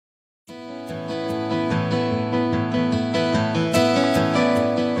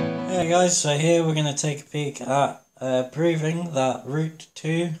guys, so here we're going to take a peek at proving that root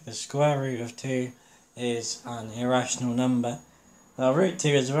 2, the square root of 2, is an irrational number. Now root 2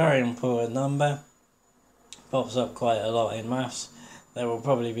 is a very important number, pops up quite a lot in maths. There will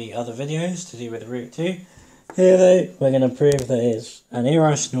probably be other videos to do with root 2. Here though, we're going to prove that it's an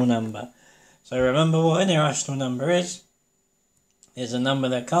irrational number. So remember what an irrational number is a number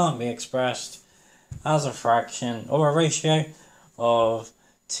that can't be expressed as a fraction or a ratio of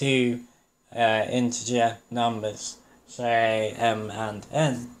two integer numbers, say m and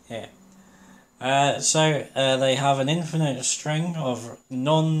n here. So they have an infinite string of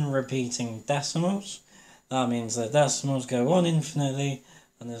non-repeating decimals. That means that decimals go on infinitely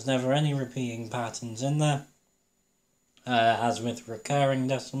and there's never any repeating patterns in there, as with recurring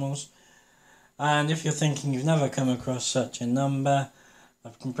decimals. And if you're thinking you've never come across such a number, I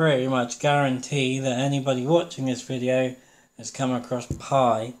can pretty much guarantee that anybody watching this video has come across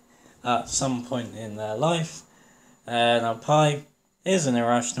pi at some point in their life. Now pi is an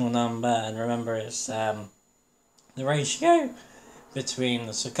irrational number, and remember it's the ratio between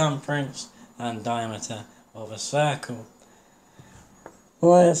the circumference and diameter of a circle.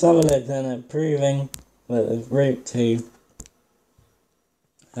 Well, let's have a look then at proving that the root 2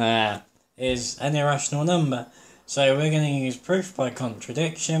 is an irrational number. So we're going to use proof by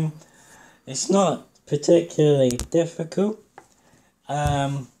contradiction. It's not particularly difficult.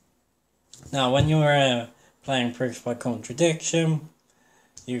 Now when you're playing proof by contradiction,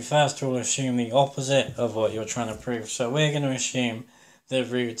 you first of all assume the opposite of what you're trying to prove. So we're going to assume that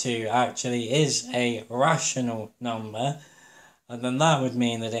root 2 actually is a rational number, and then that would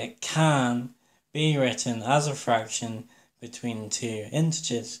mean that it can be written as a fraction between two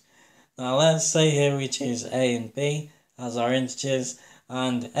integers. Now let's say here we choose a and b as our integers,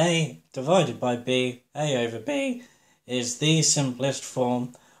 and a divided by b, a over b, is the simplest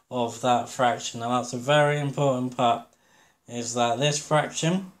form of that fraction. Now that's a very important part, is that this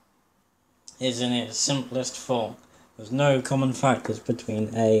fraction is in its simplest form. There's no common factors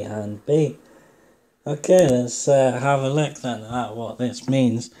between a and b. Okay, let's have a look then at what this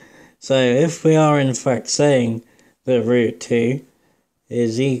means. So if we are in fact saying that root 2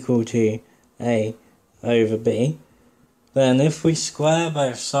 is equal to a over b, then if we square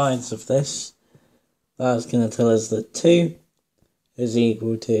both sides of this, that's going to tell us that 2 is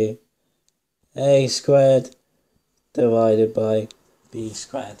equal to a squared divided by b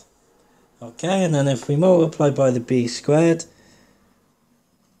squared. Okay, and then if we multiply by the b squared,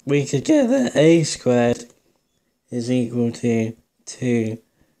 we could get that a squared is equal to 2b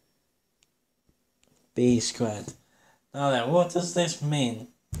squared. Now then, what does this mean?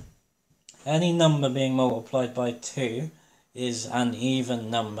 Any number being multiplied by 2 is an even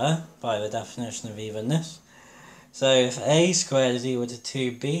number by the definition of evenness. So if a squared is equal to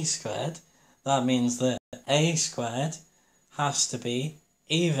 2b squared, that means that a squared has to be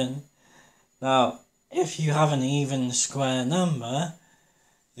even. Now, if you have an even square number,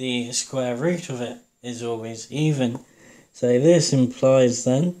 the square root of it is always even. So this implies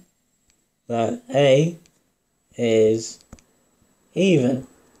then that a is even.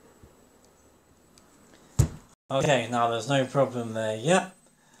 Okay, now there's no problem there yet.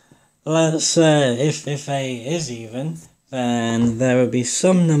 Let's if a is even, then there would be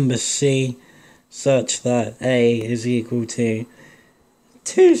some number c such that a is equal to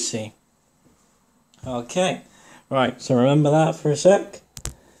 2c. Okay, right, so remember that for a sec.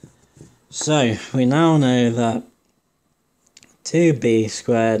 So we now know that 2b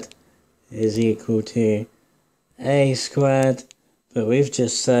squared is equal to a squared, but we've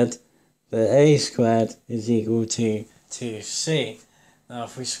just said that a squared is equal to 2c. Now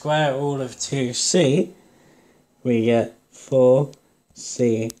if we square all of 2c, we get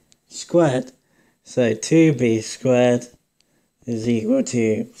 4c squared. So 2b squared is equal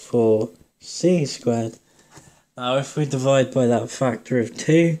to 4c squared. Now if we divide by that factor of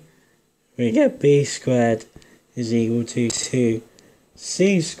 2, we get b squared is equal to 2c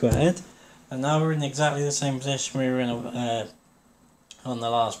squared. And now we're in exactly the same position we were in on the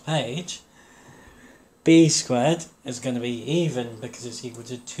last page. B squared is going to be even because it's equal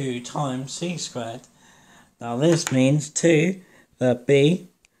to 2 times c squared. Now this means too that b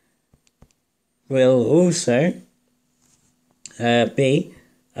will also be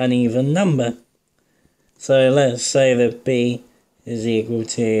an even number. So let's say that b is equal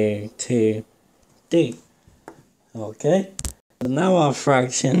to 2d. Okay, and now our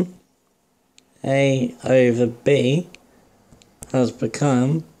fraction a over b has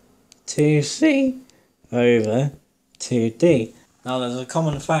become 2c over 2d. Now there's a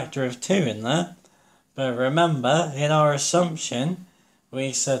common factor of 2 in there, but remember in our assumption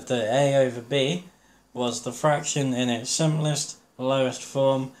we said that a over b was the fraction in its simplest, lowest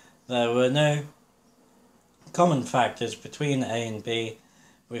form. There were no common factors between a and b.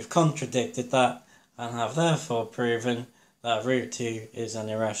 We've contradicted that and have therefore proven that root 2 is an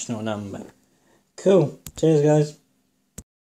irrational number. Cool. Cheers, guys.